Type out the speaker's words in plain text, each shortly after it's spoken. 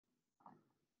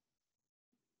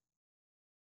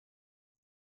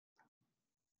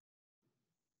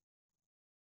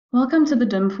Welcome to the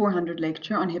DIM400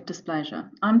 lecture on hip dysplasia.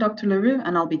 I'm Dr. LaRue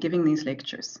and I'll be giving these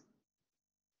lectures.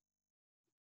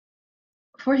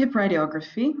 For hip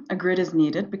radiography, a grid is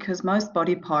needed because most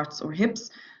body parts or hips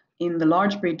in the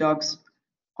large breed dogs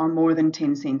are more than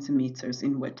 10 centimeters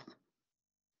in width.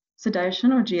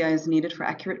 Sedation or GA is needed for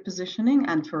accurate positioning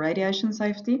and for radiation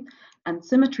safety, and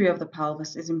symmetry of the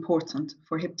pelvis is important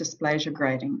for hip dysplasia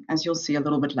grading, as you'll see a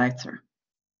little bit later.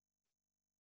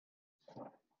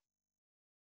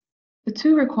 The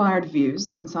two required views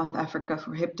in South Africa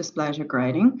for hip dysplasia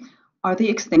grading are the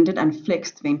extended and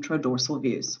flexed ventrodorsal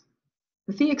views.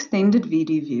 With the extended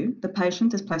VD view, the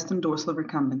patient is placed in dorsal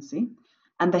recumbency,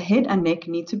 and the head and neck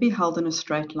need to be held in a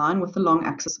straight line with the long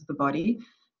axis of the body,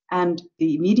 and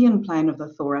the median plane of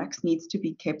the thorax needs to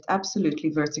be kept absolutely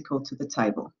vertical to the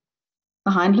table.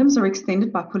 The hind limbs are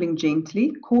extended by pulling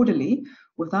gently, caudally,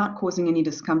 without causing any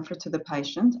discomfort to the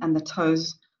patient, and the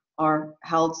toes are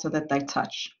held so that they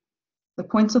touch. The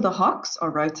points of the hocks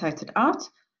are rotated out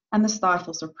and the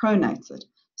stifles are pronated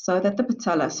so that the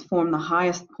patellas form the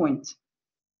highest point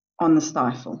on the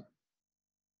stifle.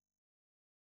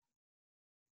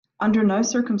 Under no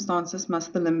circumstances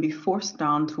must the limb be forced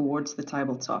down towards the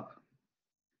tabletop.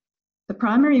 The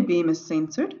primary beam is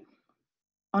centered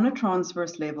on a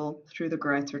transverse level through the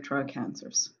greater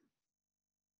trochanters.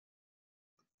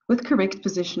 With correct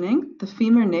positioning, the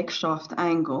femur neck shaft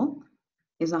angle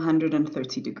is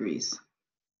 130 degrees.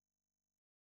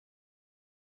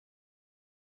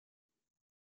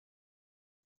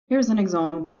 Here's an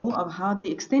example of how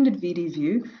the extended VD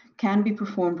view can be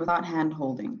performed without hand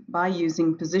holding by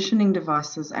using positioning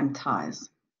devices and ties.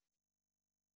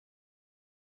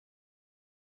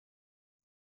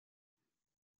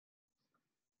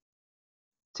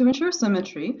 To ensure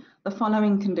symmetry, the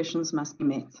following conditions must be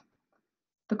met.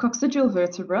 The coccygeal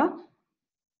vertebra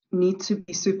need to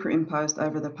be superimposed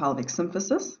over the pelvic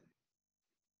symphysis.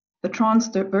 The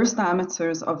transverse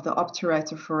diameters of the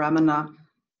obturator foramina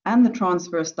and the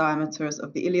transverse diameters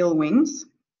of the ilial wings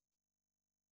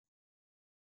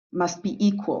must be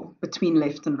equal between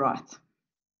left and right.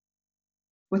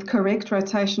 With correct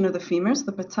rotation of the femurs,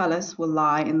 the patellas will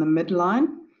lie in the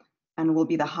midline and will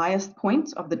be the highest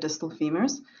point of the distal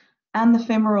femurs, and the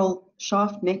femoral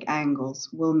shaft neck angles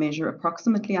will measure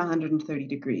approximately 130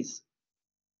 degrees.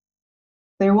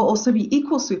 There will also be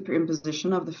equal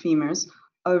superimposition of the femurs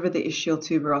over the ischial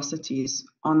tuberosities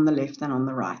on the left and on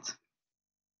the right.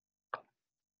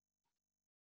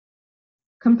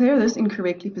 Compare this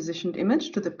incorrectly positioned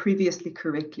image to the previously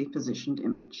correctly positioned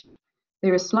image.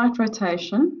 There is slight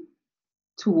rotation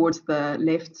towards the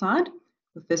left side,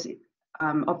 with this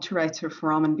obturator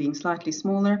foramen being slightly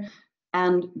smaller,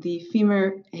 and the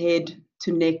femur head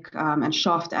to neck and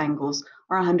shaft angles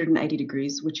are 180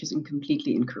 degrees, which is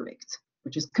completely incorrect.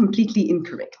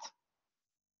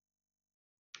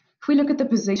 If we look at the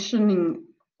positioning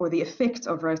or the effect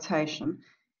of rotation,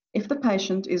 if the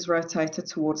patient is rotated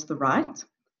towards the right,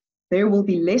 there will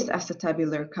be less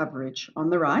acetabular coverage on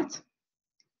the right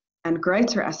and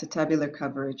greater acetabular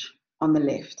coverage on the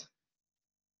left.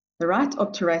 The right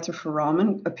obturator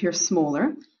foramen appears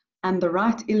smaller and the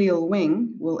right ilial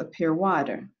wing will appear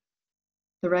wider.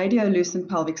 The radiolucent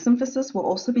pelvic symphysis will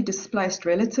also be displaced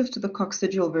relative to the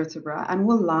coccygeal vertebra and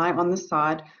will lie on the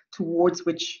side towards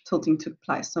which tilting took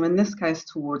place, so in this case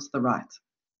towards the right.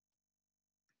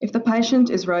 If the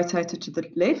patient is rotated to the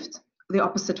left, the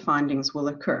opposite findings will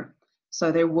occur.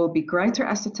 So there will be greater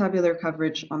acetabular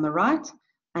coverage on the right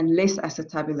and less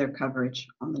acetabular coverage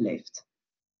on the left.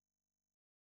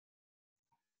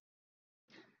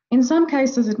 In some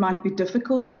cases, it might be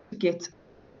difficult to get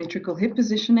symmetrical hip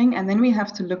positioning, and then we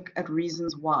have to look at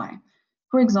reasons why.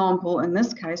 For example, in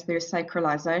this case, there's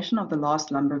sacralization of the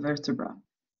last lumbar vertebra.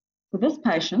 So this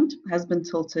patient has been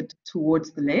tilted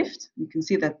towards the left. You can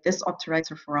see that this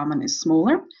obturator foramen is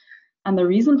smaller. And the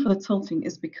reason for the tilting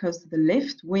is because the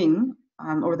left wing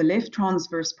or the left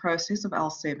transverse process of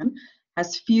L7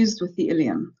 has fused with the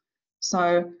ilium.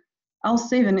 So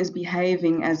L7 is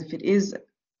behaving as if it is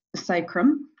a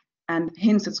sacrum, and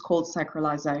hence it's called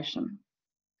sacralization.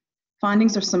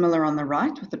 Findings are similar on the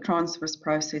right, with the transverse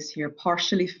process here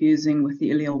partially fusing with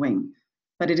the ilial wing,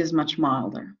 but it is much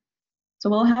milder. So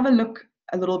we'll have a look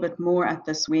a little bit more at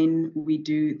this when we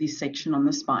do the section on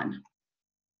the spine.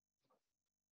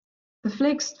 The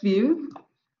flexed view,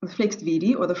 the flexed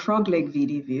VD or the frog leg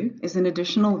VD view is an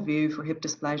additional view for hip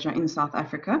dysplasia in South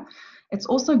Africa. It's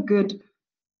also good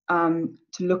to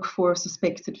look for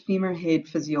suspected femur head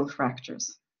physeal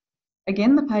fractures.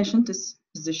 Again, the patient is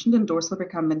positioned in dorsal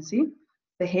recumbency.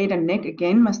 The head and neck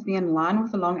again must be in line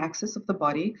with the long axis of the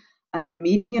body, and the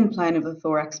median plane of the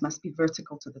thorax must be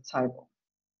vertical to the table.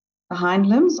 The hind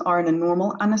limbs are in a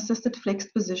normal unassisted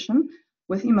flexed position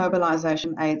with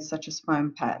immobilization aids such as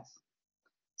foam pads.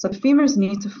 So the femurs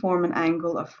need to form an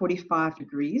angle of 45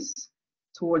 degrees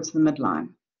towards the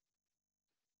midline.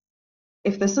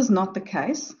 If this is not the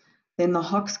case, then the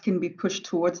hocks can be pushed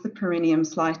towards the perineum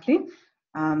slightly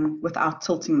without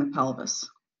tilting the pelvis.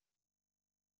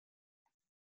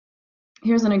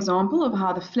 Here's an example of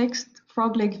how the flexed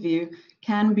frog leg view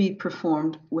can be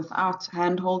performed without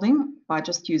hand holding by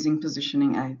just using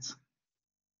positioning aids.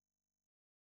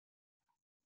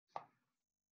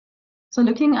 So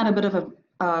looking at a bit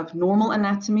of normal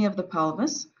anatomy of the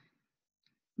pelvis,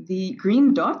 the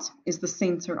green dot is the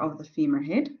center of the femur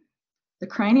head. The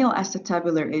cranial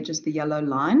acetabular edge is the yellow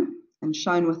line, and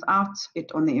shown without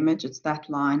it on the image, it's that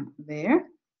line there.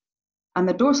 And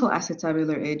the dorsal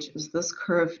acetabular edge is this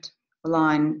curved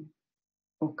line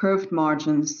or curved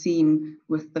margin seen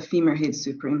with the femur head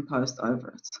superimposed over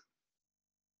it.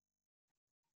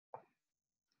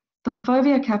 The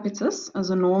fovea capitis is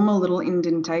a normal little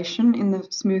indentation in the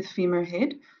smooth femur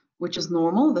head, which is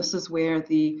normal. This is where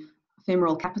the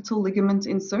femoral capital ligament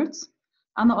inserts.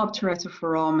 And the obturator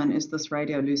foramen is this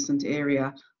radiolucent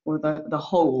area, or the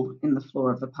hole in the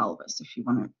floor of the pelvis, if you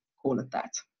want to call it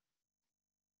that.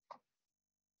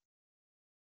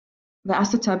 The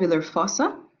acetabular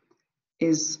fossa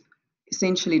is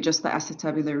essentially just the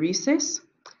acetabular recess,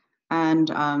 and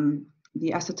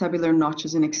the acetabular notch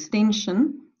is an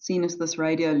extension, seen as this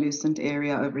radiolucent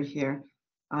area over here,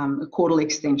 a caudal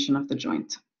extension of the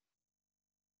joint.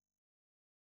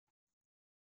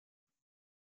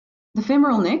 The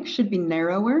femoral neck should be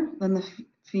narrower than the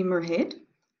femur head,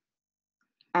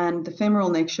 and the femoral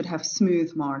neck should have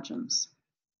smooth margins.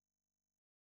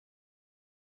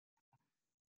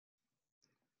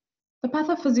 The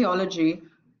pathophysiology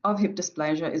of hip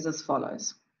dysplasia is as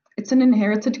follows. It's an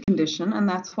inherited condition, and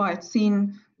that's why it's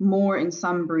seen more in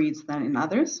some breeds than in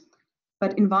others,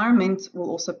 but environment will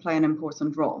also play an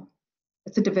important role.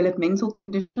 It's a developmental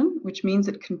condition, which means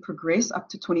it can progress up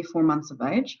to 24 months of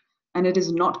age, and it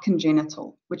is not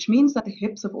congenital, which means that the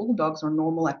hips of all dogs are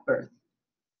normal at birth.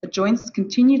 The joints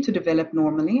continue to develop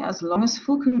normally as long as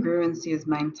full congruency is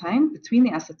maintained between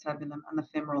the acetabulum and the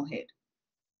femoral head.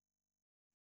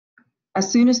 As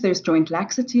soon as there's joint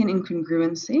laxity and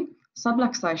incongruency,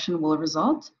 subluxation will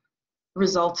result,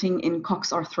 resulting in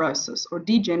coxarthrosis, or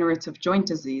degenerative joint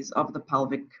disease of the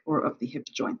pelvic or of the hip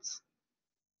joints.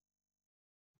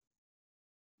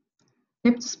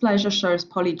 Hip dysplasia shows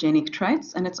polygenic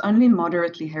traits, and it's only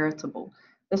moderately heritable.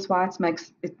 That's why it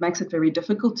makes it very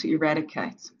difficult to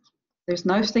eradicate. There's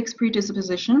no sex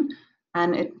predisposition,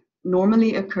 and it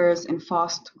normally occurs in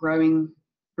fast-growing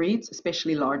breeds,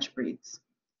 especially large breeds.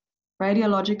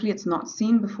 Radiologically, it's not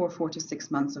seen before 4 to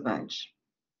 6 months of age.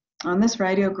 On this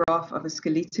radiograph of a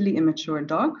skeletally immature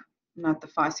dog, note the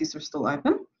faces are still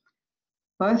open,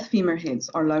 both femur heads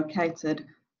are located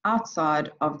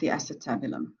outside of the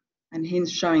acetabulum, and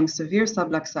hence showing severe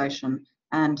subluxation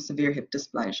and severe hip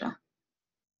dysplasia.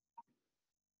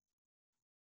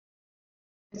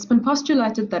 It's been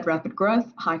postulated that rapid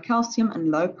growth, high calcium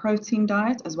and low protein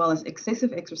diet, as well as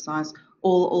excessive exercise,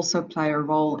 all also play a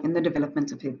role in the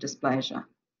development of hip dysplasia.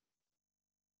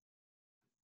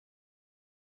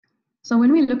 So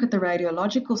when we look at the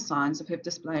radiological signs of hip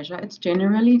dysplasia, it's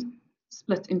generally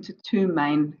split into two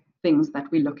main things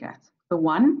that we look at. The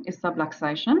one is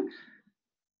subluxation,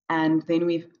 and then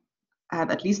we have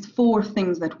at least 4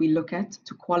 things that we look at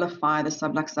to qualify the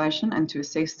subluxation and to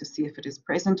assess to see if it is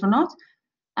present or not.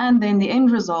 And then the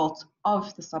end result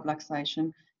of the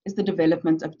subluxation is the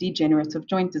development of degenerative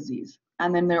joint disease.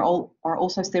 And then there are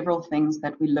also several things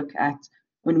that we look at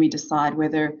when we decide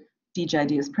whether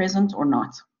DJD is present or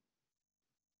not.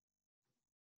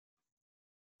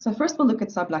 So first we'll look at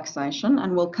subluxation,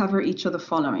 and we'll cover each of the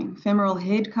following: femoral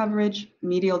head coverage,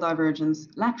 medial divergence,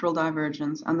 lateral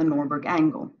divergence, and the Norberg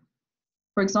angle.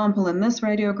 For example, in this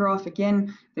radiograph,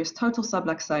 again, there's total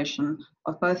subluxation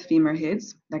of both femur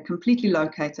heads. They're completely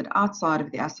located outside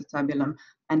of the acetabulum,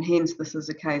 and hence this is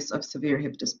a case of severe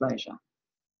hip dysplasia.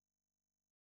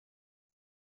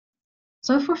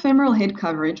 So for femoral head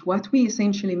coverage, what we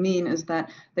essentially mean is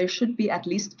that there should be at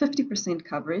least 50%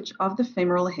 coverage of the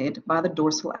femoral head by the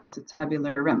dorsal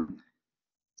acetabular rim.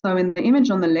 So in the image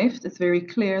on the left, it's very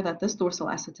clear that this dorsal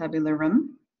acetabular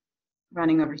rim,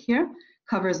 running over here,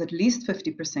 covers at least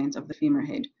 50% of the femur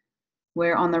head,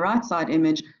 where on the right side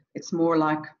image, it's more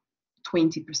like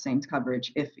 20%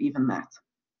 coverage, if even that.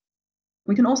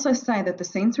 We can also say that the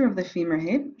center of the femur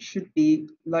head should be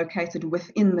located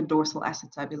within the dorsal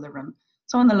acetabular rim.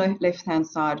 So on the left-hand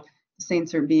side, the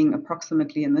center being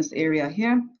approximately in this area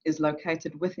here is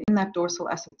located within that dorsal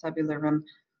acetabular rim,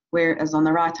 whereas on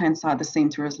the right-hand side, the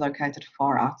center is located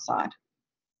far outside.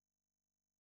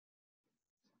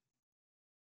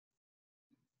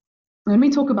 When we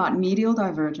talk about medial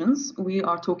divergence, we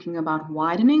are talking about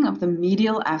widening of the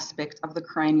medial aspect of the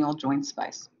cranial joint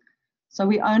space. So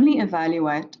we only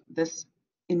evaluate this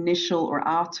initial or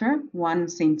outer 1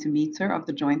 centimeter of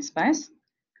the joint space,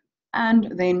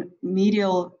 and then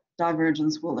medial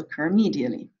divergence will occur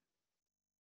medially.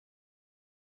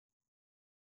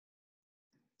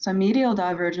 So medial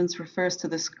divergence refers to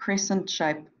this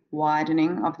crescent-shaped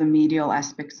widening of the medial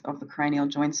aspects of the cranial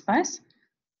joint space,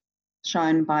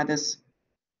 shown by this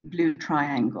blue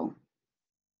triangle.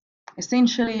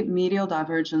 Essentially, medial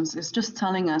divergence is just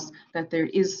telling us that there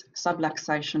is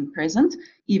subluxation present,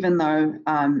 even though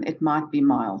it might be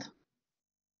mild.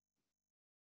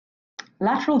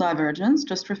 Lateral divergence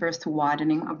just refers to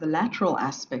widening of the lateral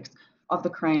aspect of the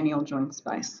cranial joint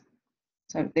space.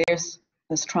 So there's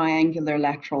this triangular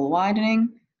lateral widening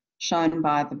shown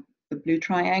by the blue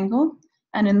triangle.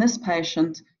 And in this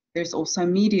patient, there's also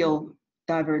medial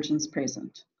divergence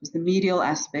present, because the medial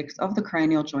aspect of the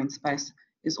cranial joint space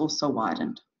is also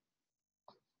widened.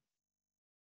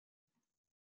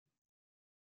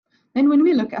 Then when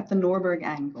we look at the Norberg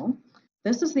angle,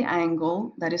 this is the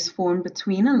angle that is formed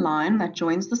between a line that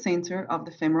joins the center of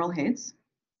the femoral heads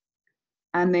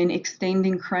and then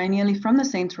extending cranially from the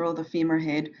center of the femur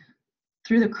head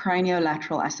through the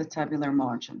craniolateral acetabular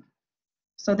margin.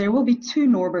 So there will be 2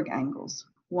 Norberg angles,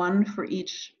 one for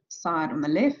each side on the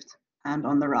left and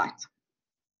on the right.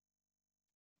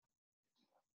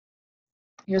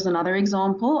 Here's another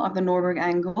example of the Norberg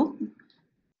angle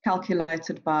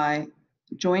calculated by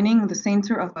joining the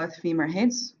center of both femur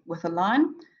heads with a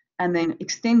line and then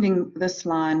extending this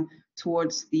line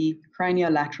towards the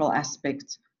craniolateral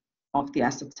aspect of the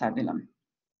acetabulum.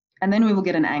 And then we will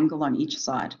get an angle on each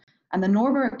side. And the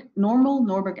normal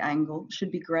Norberg angle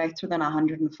should be greater than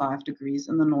 105 degrees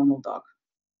in the normal dog.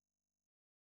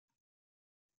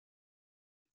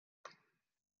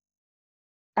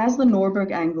 As the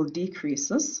Norberg angle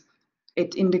decreases,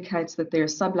 it indicates that there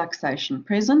is subluxation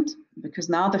present, because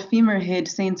now the femur head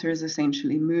center is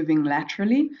essentially moving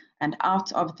laterally and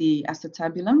out of the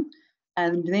acetabulum,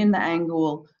 and then the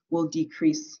angle will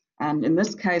decrease. And in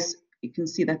this case, you can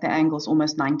see that the angle is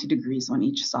almost 90 degrees on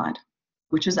each side,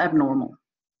 which is abnormal.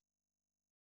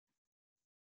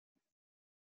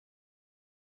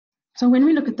 So when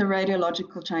we look at the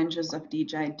radiological changes of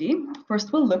DJD,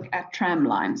 first we'll look at tram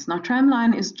lines. Now, tram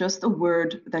line is just a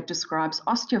word that describes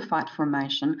osteophyte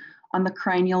formation on the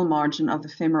cranial margin of the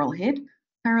femoral head,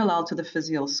 parallel to the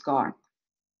physial scar.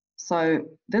 So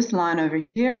this line over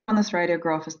here on this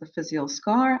radiograph is the physial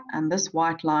scar, and this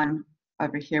white line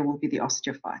over here will be the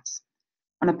osteophytes.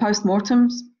 On a post-mortem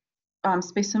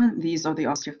specimen, these are the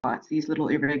osteophytes, these little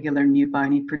irregular new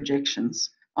bony projections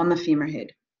on the femur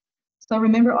head. So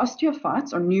remember,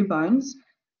 osteophytes are new bones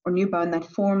or new bone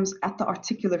that forms at the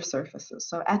articular surfaces,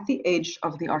 so at the edge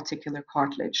of the articular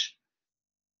cartilage.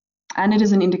 And it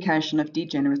is an indication of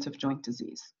degenerative joint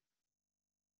disease.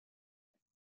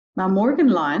 Now, Morgan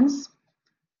lines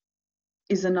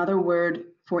is another word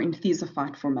for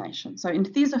enthesophyte formation. So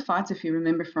enthesophytes, if you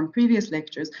remember from previous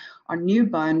lectures, are new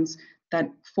bones that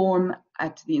form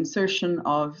at the insertion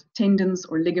of tendons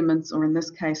or ligaments, or in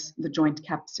this case, the joint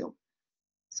capsule.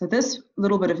 So this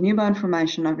little bit of new bone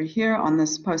formation over here on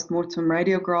this post-mortem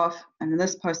radiograph and in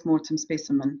this post-mortem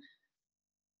specimen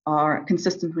are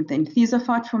consistent with the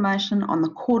enthesophyte formation on the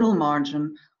caudal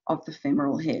margin of the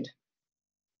femoral head.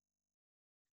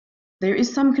 There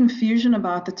is some confusion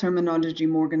about the terminology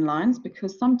Morgan lines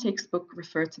because some textbooks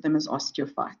refer to them as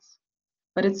osteophytes,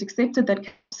 but it's accepted that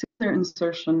capsular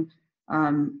insertion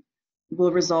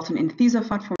will result in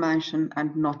enthesophyte formation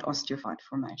and not osteophyte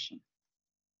formation.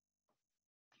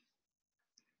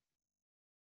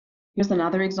 Here's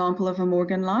another example of a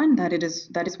Morgan line. That is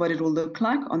what it will look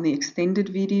like on the extended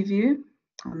VD view.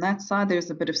 On that side, there's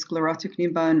a bit of sclerotic new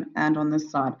bone, and on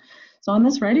this side. So on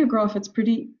this radiograph, it's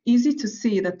pretty easy to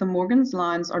see that the Morgan's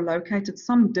lines are located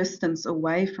some distance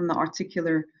away from the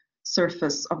articular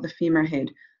surface of the femur head.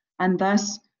 And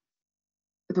thus,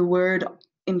 the word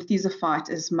enthesophyte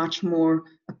is much more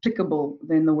applicable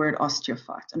than the word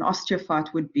osteophyte. An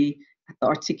osteophyte would be at the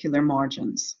articular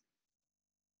margins.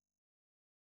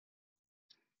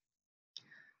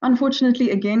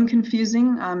 Unfortunately, again,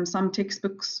 confusing. Some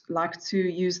textbooks like to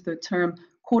use the term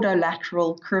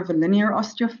caudolateral curvilinear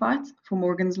osteophyte for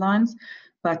Morgan's lines,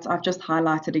 but I've just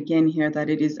highlighted again here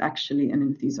that it is actually an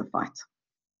enthesophyte.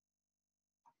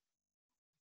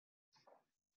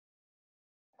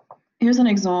 Here's an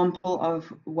example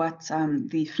of what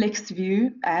the flex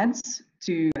view adds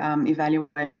to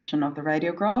evaluation of the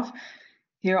radiograph.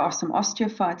 Here are some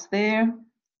osteophytes there,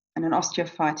 and an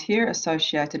osteophyte here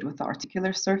associated with the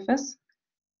articular surface.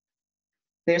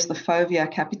 There's the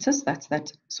fovea capitis, that's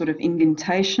that sort of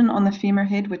indentation on the femur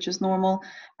head, which is normal.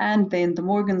 And then the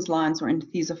Morgan's lines or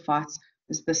enthesophytes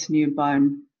is this new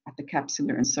bone at the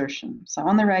capsular insertion. So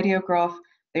on the radiograph,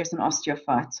 there's an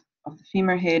osteophyte of the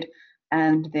femur head,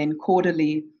 and then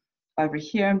caudally over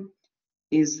here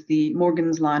is the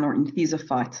Morgan's line or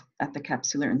enthesophyte at the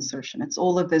capsular insertion. It's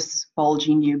all of this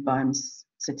bulgy new bones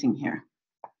sitting here.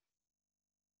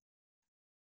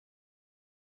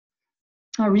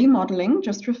 Remodeling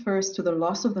just refers to the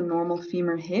loss of the normal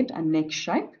femur head and neck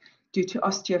shape due to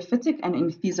osteophytic and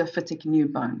enthesophytic new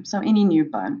bone. So any new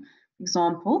bone.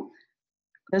 Example,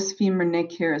 this femur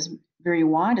neck here is very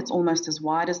wide. It's almost as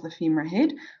wide as the femur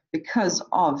head because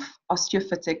of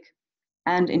osteophytic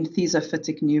and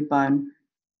enthesophytic new bone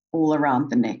all around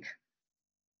the neck.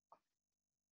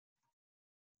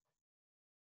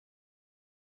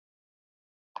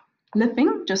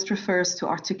 Lipping just refers to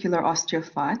articular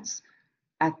osteophytes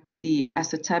at the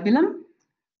acetabulum,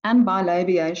 and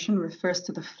bilabiation refers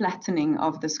to the flattening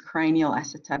of this cranial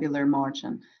acetabular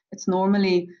margin. It's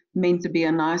normally meant to be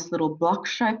a nice little block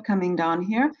shape coming down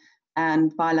here,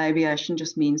 and bilabiation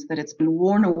just means that it's been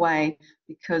worn away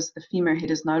because the femur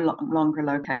head is no longer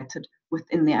located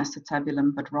within the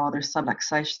acetabulum, but rather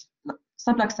subluxated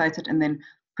and then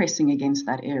pressing against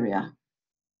that area.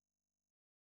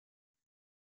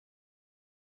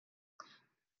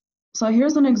 So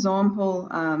here's an example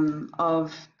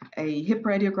of a hip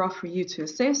radiograph for you to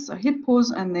assess. So hit pause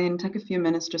and then take a few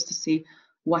minutes just to see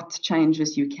what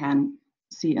changes you can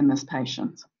see in this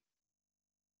patient.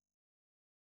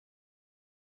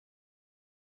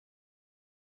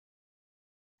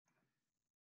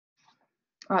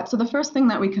 All right, so the first thing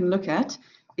that we can look at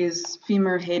is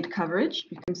femur head coverage.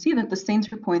 You can see that the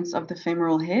center points of the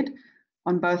femoral head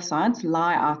on both sides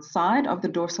lie outside of the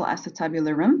dorsal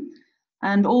acetabular rim.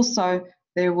 And also,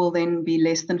 there will then be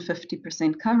less than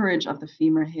 50% coverage of the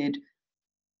femur head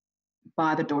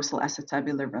by the dorsal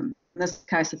acetabular rim. In this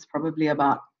case, it's probably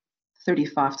about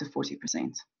 35 to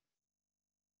 40%.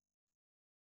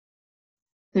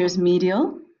 There's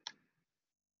medial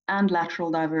and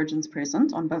lateral divergence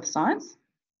present on both sides.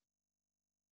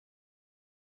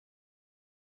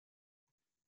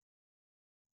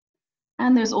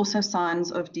 And there's also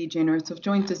signs of degenerative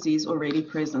joint disease already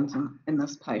present in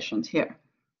this patient here.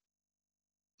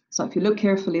 So if you look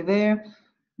carefully there,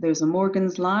 there's a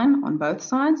Morgan's line on both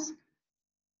sides.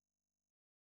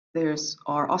 There's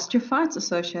our osteophytes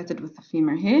associated with the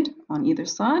femur head on either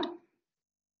side.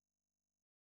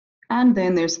 And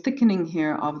then there's thickening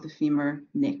here of the femur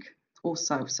neck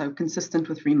also, so consistent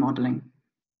with remodeling.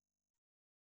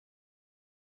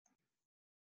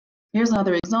 Here's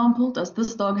another example. Does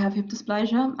this dog have hip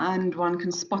dysplasia? And one can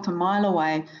spot a mile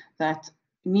away that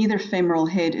neither femoral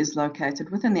head is located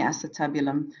within the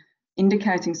acetabulum,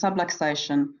 indicating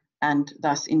subluxation and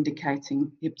thus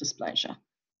indicating hip dysplasia.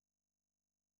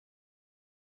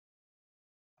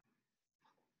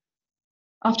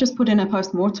 I've just put in a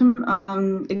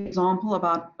post-mortem example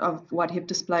of what hip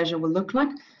dysplasia will look like.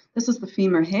 This is the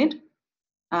femur head,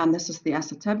 and this is the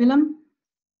acetabulum.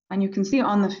 And you can see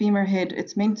on the femur head,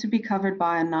 it's meant to be covered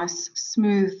by a nice,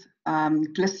 smooth,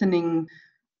 glistening,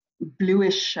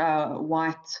 bluish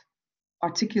white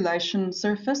articulation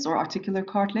surface or articular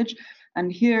cartilage.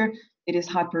 And here it is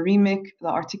hyperemic. The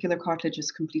articular cartilage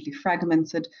is completely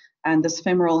fragmented, and this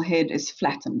femoral head is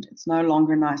flattened. It's no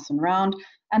longer nice and round,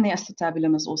 and the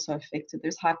acetabulum is also affected.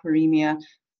 There's hyperemia,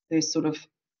 there's sort of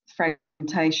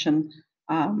fragmentation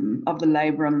of the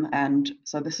labrum, and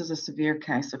so this is a severe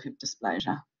case of hip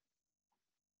dysplasia.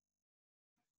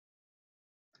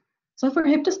 So for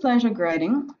hip dysplasia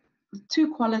grading,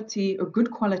 two quality or good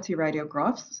quality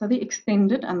radiographs, so the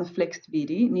extended and the flexed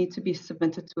VD, need to be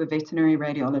submitted to a veterinary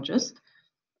radiologist.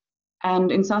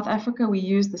 And in South Africa, we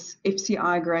use this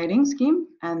FCI grading scheme,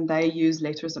 and they use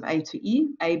letters of A to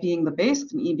E, A being the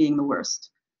best and E being the worst.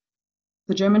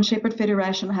 The German Shepherd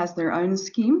Federation has their own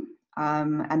scheme,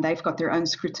 and they've got their own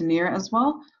scrutineer as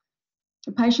well.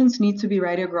 The patients need to be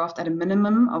radiographed at a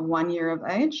minimum of 1 year of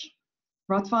age.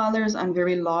 Rottweilers and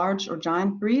very large or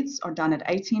giant breeds are done at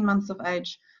 18 months of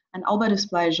age, and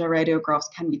albodysplasia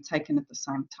radiographs can be taken at the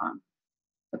same time.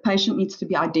 The patient needs to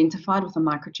be identified with a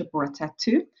microchip or a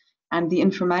tattoo, and the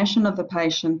information of the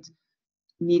patient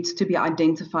needs to be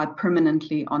identified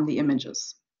permanently on the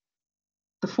images.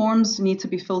 The forms need to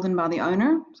be filled in by the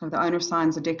owner, so the owner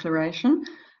signs a declaration,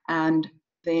 and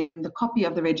then the copy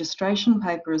of the registration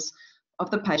papers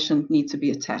of the patient need to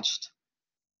be attached.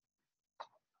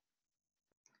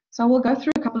 So we'll go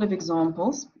through a couple of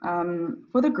examples.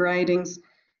 For the gradings,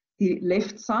 the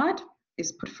left side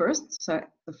is put first. So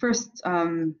the first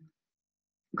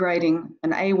grading,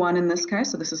 an A1 in this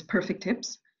case, so this is perfect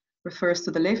hips, refers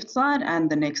to the left side, and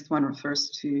the next one refers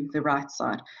to the right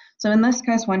side. So in this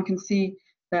case, one can see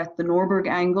that the Norberg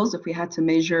angles, if we had to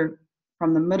measure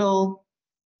from the middle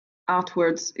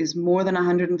outwards, is more than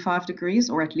 105 degrees,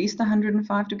 or at least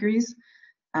 105 degrees.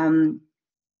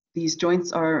 These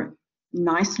joints are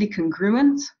nicely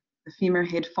congruent. The femur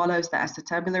head follows the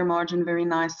acetabular margin very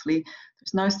nicely.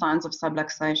 There's no signs of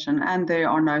subluxation, and there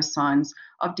are no signs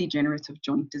of degenerative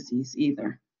joint disease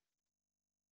either.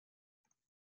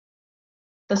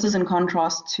 This is in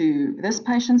contrast to this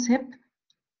patient's hip,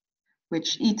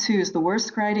 which E2 is the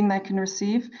worst grading they can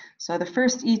receive. So the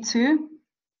first E2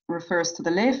 refers to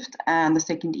the left, and the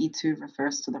second E2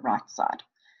 refers to the right side.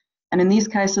 And in these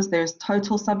cases, there's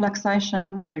total subluxation,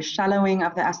 there's shallowing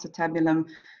of the acetabulum,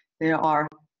 there are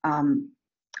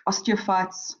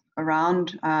osteophytes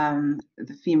around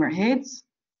the femur heads,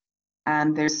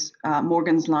 and there's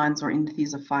Morgan's lines or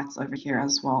enthesophytes over here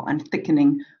as well, and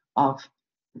thickening of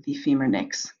the femur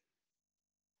necks.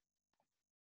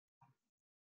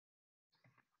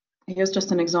 Here's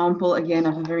just an example again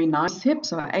of a very nice hip.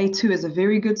 So A2 is a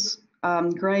very good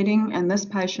grading, and this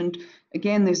patient,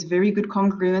 again, there's very good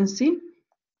congruency.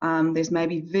 There's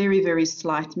maybe very, very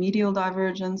slight medial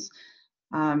divergence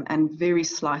and very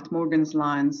slight Morgan's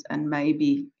lines and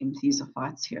maybe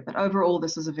enthesophytes here. But overall,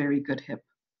 this is a very good hip.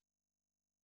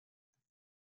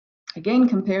 Again,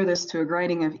 compare this to a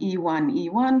grading of E1,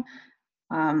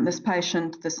 E1. This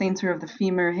patient, the center of the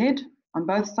femur head on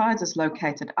both sides is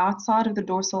located outside of the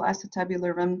dorsal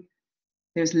acetabular rim.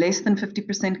 There's less than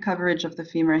 50% coverage of the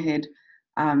femur head.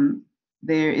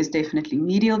 There is definitely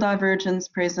medial divergence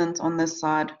present on this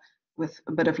side with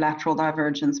a bit of lateral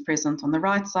divergence present on the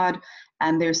right side.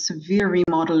 And there's severe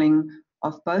remodeling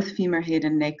of both femur head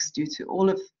and necks due to all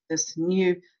of this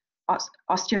new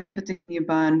osteophytic new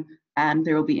bone, and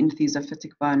there will be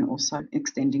enthesophytic bone also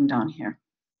extending down here.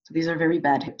 So these are very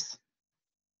bad hips.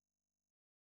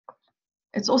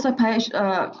 It's also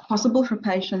possible for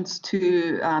patients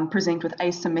to present with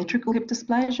asymmetrical hip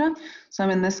dysplasia. So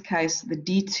in this case, the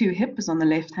D2 hip is on the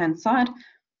left-hand side.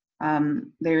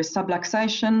 There is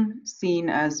subluxation seen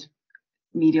as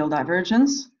medial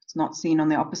divergence. It's not seen on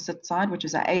the opposite side, which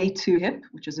is an A2 hip,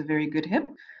 which is a very good hip.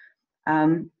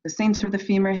 The center of the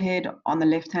femur head on the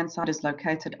left-hand side is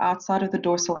located outside of the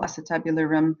dorsal acetabular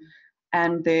rim,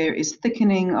 and there is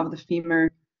thickening of the femur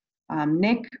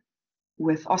neck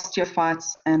with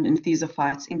osteophytes and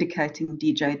enthesophytes indicating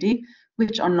DJD,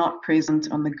 which are not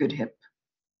present on the good hip.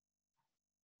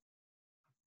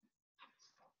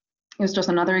 Here's just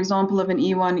another example of an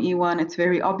E1, E1. It's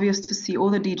very obvious to see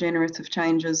all the degenerative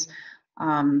changes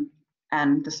and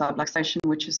the subluxation,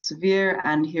 which is severe.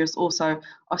 And here's also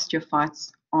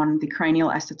osteophytes on the cranial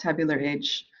acetabular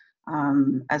edge,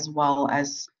 as well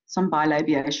as some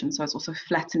bilabiation. So it's also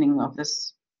flattening of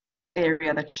this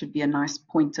area that should be a nice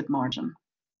pointed margin.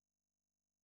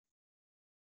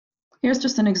 Here's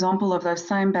just an example of those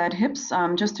same bad hips,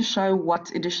 just to show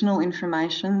what additional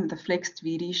information the flexed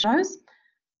VD shows.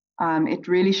 It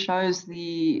really shows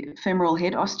the femoral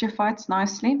head osteophytes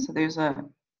nicely. So there's a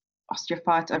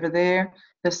osteophyte over there,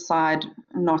 this side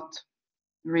not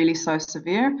really so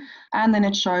severe. And then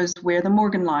it shows where the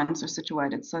Morgan lines are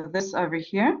situated. So this over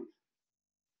here,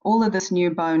 all of this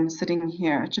new bone sitting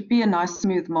here, it should be a nice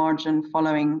smooth margin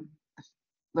following the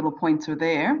little pointer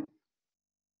there.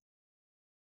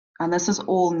 And this is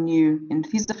all new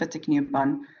enthesophytic new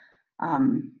bone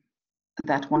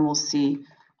that one will see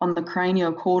on the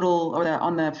craniocaudal or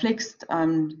on the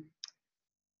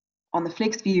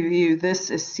flexed view. This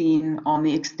is seen on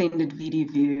the extended VD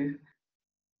view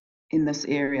in this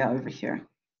area over here.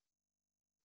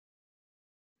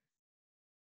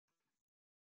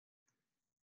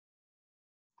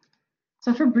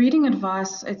 So for breeding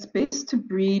advice, it's best to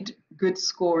breed good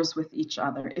scores with each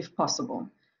other if possible.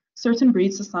 Certain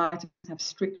breed societies have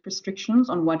strict restrictions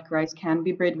on what grades can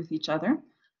be bred with each other.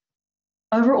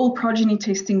 Overall progeny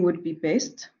testing would be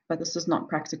best, but this is not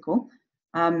practical.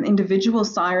 Individual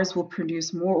sires will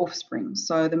produce more offspring,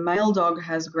 so the male dog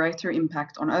has greater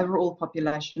impact on overall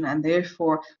population and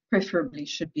therefore preferably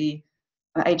should be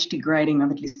HD grading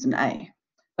of at least an A.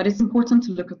 But it's important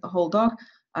to look at the whole dog,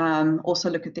 also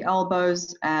look at the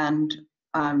elbows and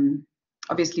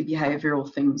obviously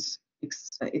behavioral things,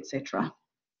 etc.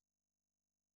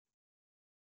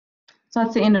 So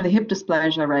that's the end of the hip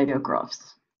dysplasia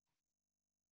radiographs.